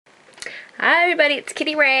Hi everybody, it's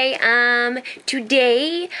Kitty Ray.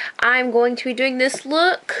 Today I'm going to be doing this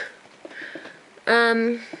look.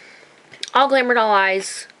 All Glamour Doll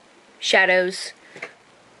Eyes shadows.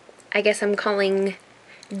 I guess I'm calling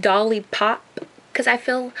Dolly Pop because I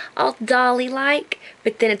feel all dolly-like,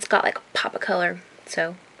 but then it's got like a pop of color.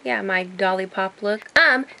 So yeah, my Dolly Pop look.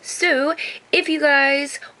 So if you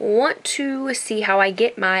guys want to see how I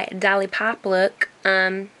get my Dolly Pop look,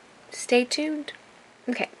 stay tuned.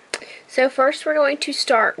 Okay. So first we're going to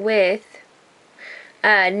start with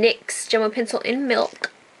NYX Jumbo Pencil in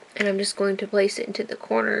Milk. And I'm just going to place it into the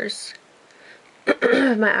corners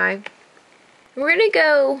of my eye. We're going to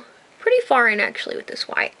go pretty far in actually with this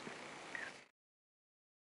white.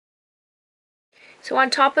 So on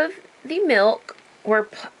top of the milk, we're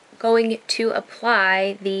going to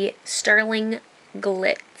apply the Sterling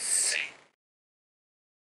Glitz.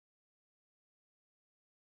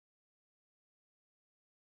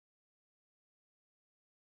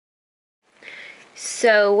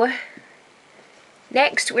 So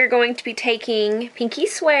next we're going to be taking Pinky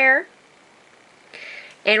Swear,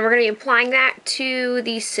 and we're going to be applying that to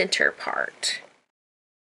the center part.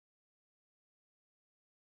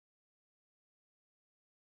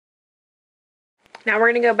 Now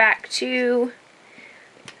we're going to go back to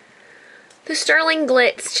the Sterling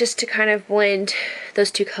Glitz just to kind of blend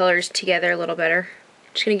those two colors together a little better.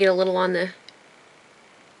 Just going to get a little on the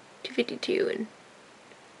 252 and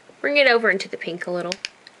bring it over into the pink a little.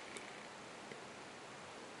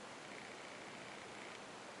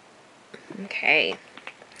 Okay.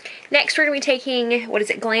 Next we're going to be taking, what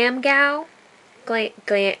is it, Glam Gal?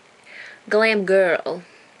 Glam Girl.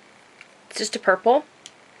 It's just a purple.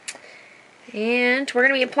 And we're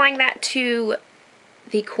going to be applying that to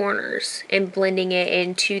the corners and blending it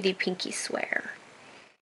into the Pinky Swear.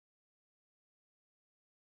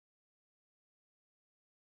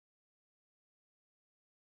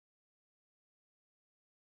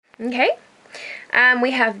 Okay.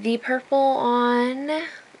 We have the purple on.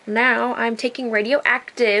 Now I'm taking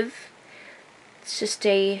Radioactive. It's just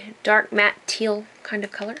a dark matte teal kind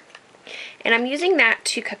of color. And I'm using that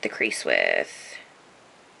to cut the crease with.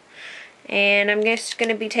 And I'm just going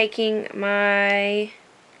to be taking my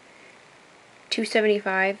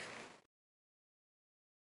 275.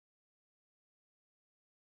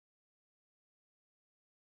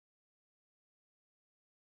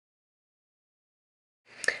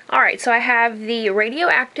 Alright, so I have the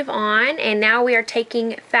Radioactive on, and now we are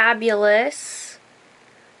taking Fabulous.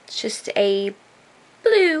 It's just a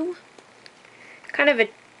blue, kind of a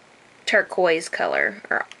turquoise color,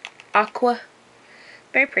 or aqua.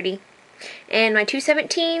 Very pretty. And my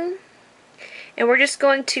 217, and we're just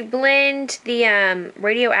going to blend the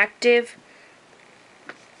Radioactive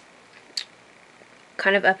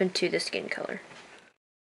kind of up into the skin color.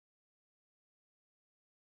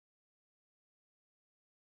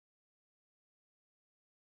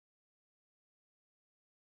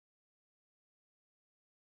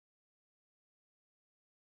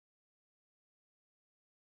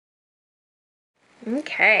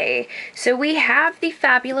 Okay, so we have the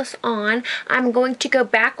Fabulous on. I'm going to go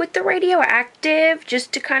back with the Radioactive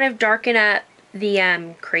just to kind of darken up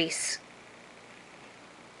the crease.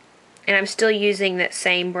 And I'm still using that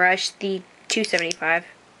same brush, the 275,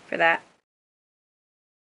 for that.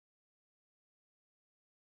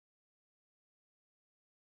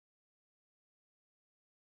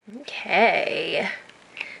 Okay,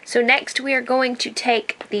 so next we are going to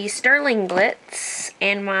take the Sterling Glitz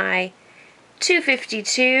and my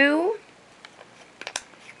 252,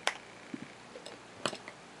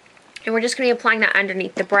 and we're just going to be applying that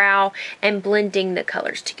underneath the brow and blending the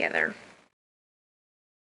colors together.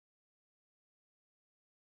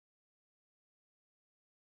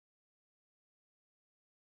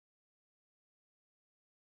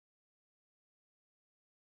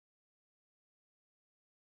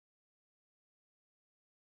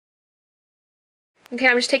 Okay,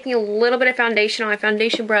 I'm just taking a little bit of foundation on my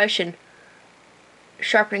foundation brush and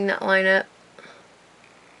sharpening that line up.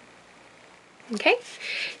 Okay,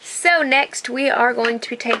 so next we are going to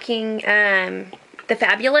be taking the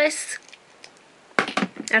Fabulous.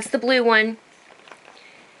 That's the blue one.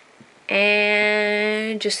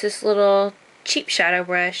 And just this little cheap shadow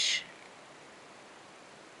brush.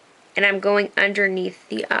 And I'm going underneath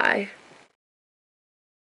the eye.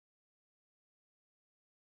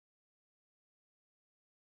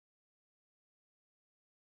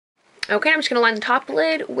 Okay, I'm just going to line the top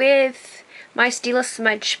lid with my Stila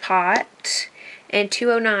Smudge Pot and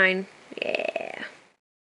 209. Yeah.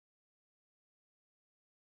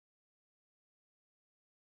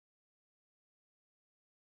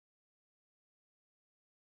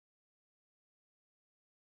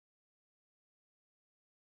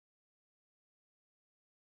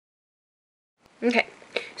 Okay,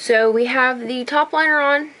 so we have the top liner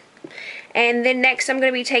on, and then next I'm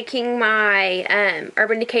going to be taking my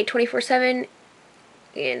Urban Decay 24/7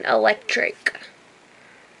 in Electric,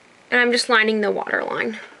 and I'm just lining the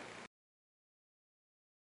waterline.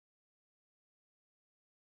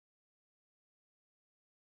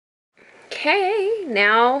 Okay,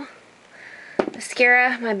 now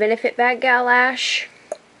mascara, my Benefit Bad Gal Lash.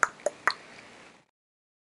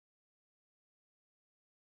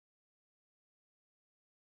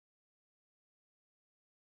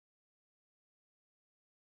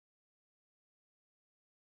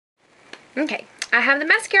 Okay, I have the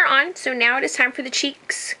mascara on, so now it is time for the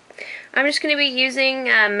cheeks. I'm just going to be using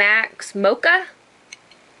MAC's Mocha,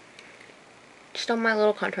 just on my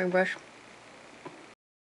little contouring brush.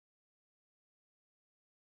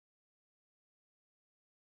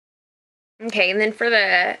 Okay, and then for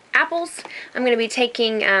the apples, I'm going to be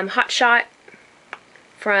taking Hot Shot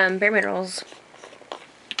from Bare Minerals.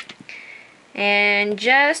 And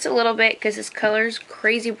just a little bit, because this color's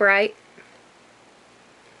crazy bright.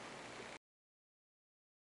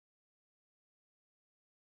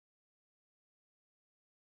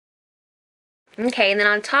 Okay, and then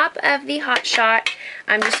on top of the Hot Shot,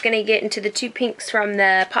 I'm just going to get into the two pinks from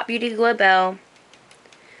the Pop Beauty Glow Belle.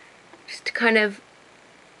 Just to kind of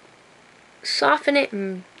soften it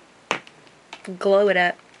and glow it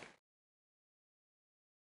up.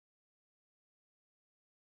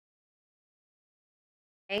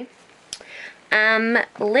 Okay.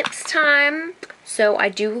 Lips time. So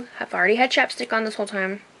I've already had chapstick on this whole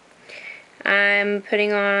time. I'm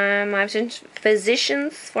putting on my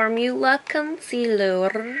Physicians Formula Concealer.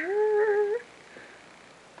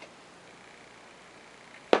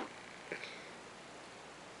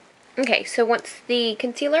 Okay, so once the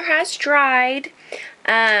concealer has dried,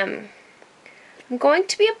 I'm going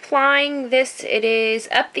to be applying this. It is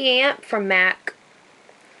Up the Amp from MAC.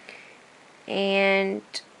 And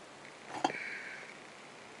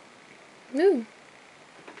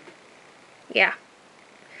yeah,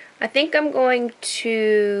 I think I'm going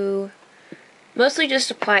to mostly just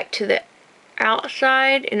apply it to the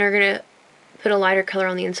outside, and are going to put a lighter color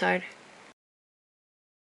on the inside.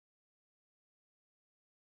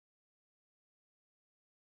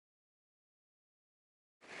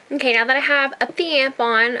 Okay, now that I have Up the Amp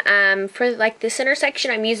on, for like the center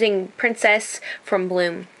section, I'm using Princess from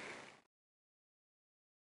Bloom.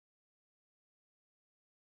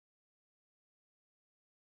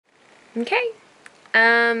 Okay,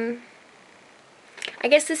 I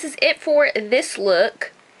guess this is it for this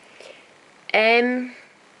look. Yeah,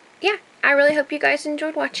 I really hope you guys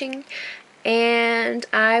enjoyed watching, and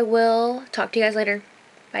I will talk to you guys later.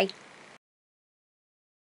 Bye.